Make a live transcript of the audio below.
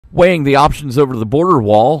Weighing the options over the border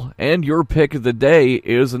wall, and your pick of the day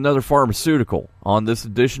is another pharmaceutical on this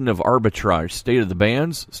edition of Arbitrage State of the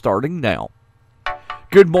Bands, starting now.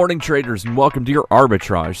 Good morning, traders, and welcome to your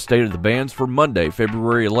Arbitrage State of the Bands for Monday,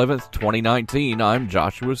 February 11th, 2019. I'm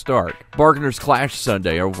Joshua Stark. Bargainers clash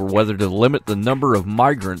Sunday over whether to limit the number of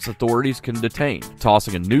migrants authorities can detain,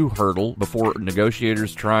 tossing a new hurdle before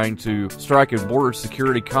negotiators trying to strike a border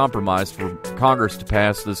security compromise for Congress to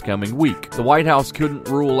pass this coming week. The White House couldn't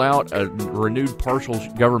rule out a renewed partial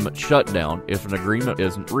government shutdown if an agreement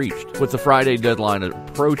isn't reached. With the Friday deadline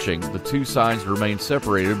approaching, the two sides remain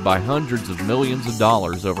separated by hundreds of millions of dollars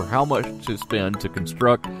over how much to spend to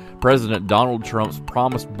construct President Donald Trump's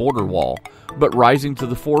promised border wall. But rising to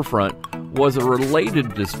the forefront was a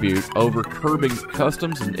related dispute over curbing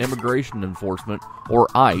Customs and Immigration Enforcement, or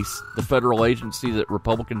ICE, the federal agency that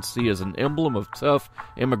Republicans see as an emblem of tough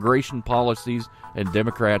immigration policies and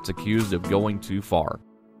Democrats accused of going too far.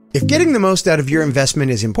 If getting the most out of your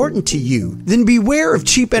investment is important to you, then beware of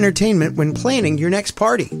cheap entertainment when planning your next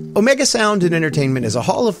party. Omega Sound and Entertainment is a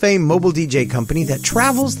Hall of Fame mobile DJ company that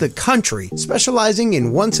travels the country, specializing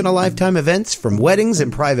in once-in-a-lifetime events from weddings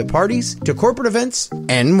and private parties to corporate events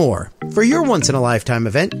and more. For your once-in-a-lifetime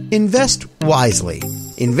event, invest wisely.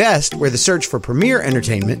 Invest where the search for premier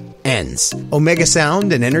entertainment ends. Omega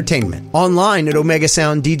Sound and Entertainment. Online at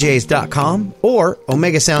OmegaSoundDJs.com or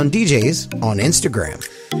Omega Sound DJs on Instagram.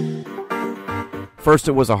 First,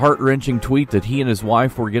 it was a heart-wrenching tweet that he and his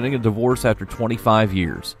wife were getting a divorce after 25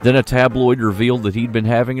 years. Then a tabloid revealed that he'd been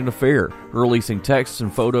having an affair, releasing texts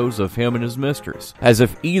and photos of him and his mistress. As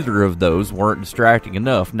if either of those weren't distracting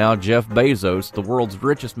enough, now Jeff Bezos, the world's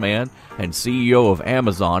richest man and CEO of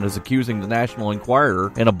Amazon, is accusing the National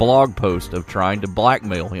Enquirer in a blog post of trying to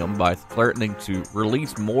blackmail him by threatening to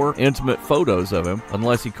release more intimate photos of him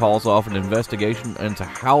unless he calls off an investigation into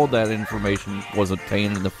how that information was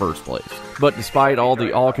obtained in the first place. But despite all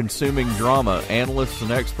the all-consuming drama, analysts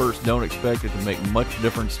and experts don't expect it to make much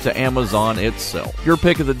difference to Amazon itself. Your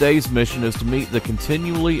pick of the day's mission is to meet the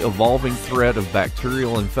continually evolving threat of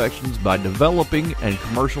bacterial infections by developing and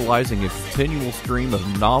commercializing a continual stream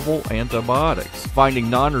of novel antibiotics. Finding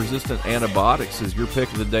non-resistant antibiotics is your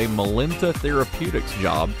pick of the day Malenta Therapeutics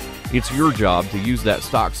job. It's your job to use that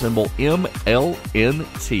stock symbol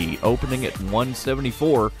MLNT, opening at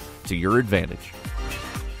 174, to your advantage.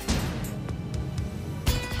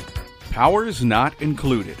 Powers Not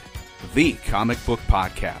Included, the comic book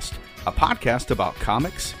podcast. A podcast about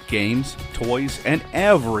comics, games, toys, and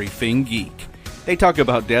everything geek. They talk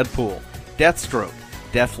about Deadpool, Deathstroke,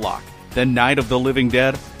 Deathlock, The Night of the Living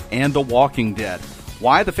Dead, and The Walking Dead.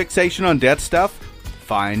 Why the fixation on dead stuff?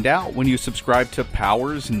 Find out when you subscribe to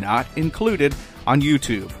Powers Not Included on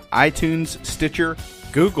YouTube, iTunes, Stitcher,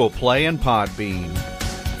 Google Play, and Podbean.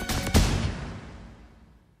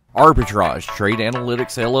 Arbitrage Trade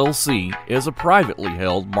Analytics LLC is a privately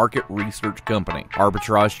held market research company.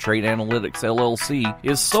 Arbitrage Trade Analytics LLC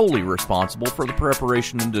is solely responsible for the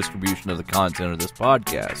preparation and distribution of the content of this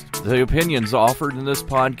podcast. The opinions offered in this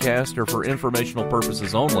podcast are for informational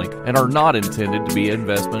purposes only and are not intended to be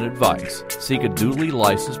investment advice. Seek a duly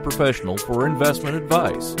licensed professional for investment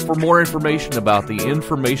advice. For more information about the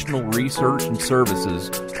informational research and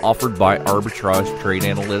services offered by Arbitrage Trade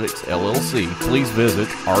Analytics LLC, please visit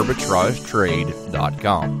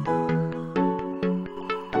arbitragetrade.com.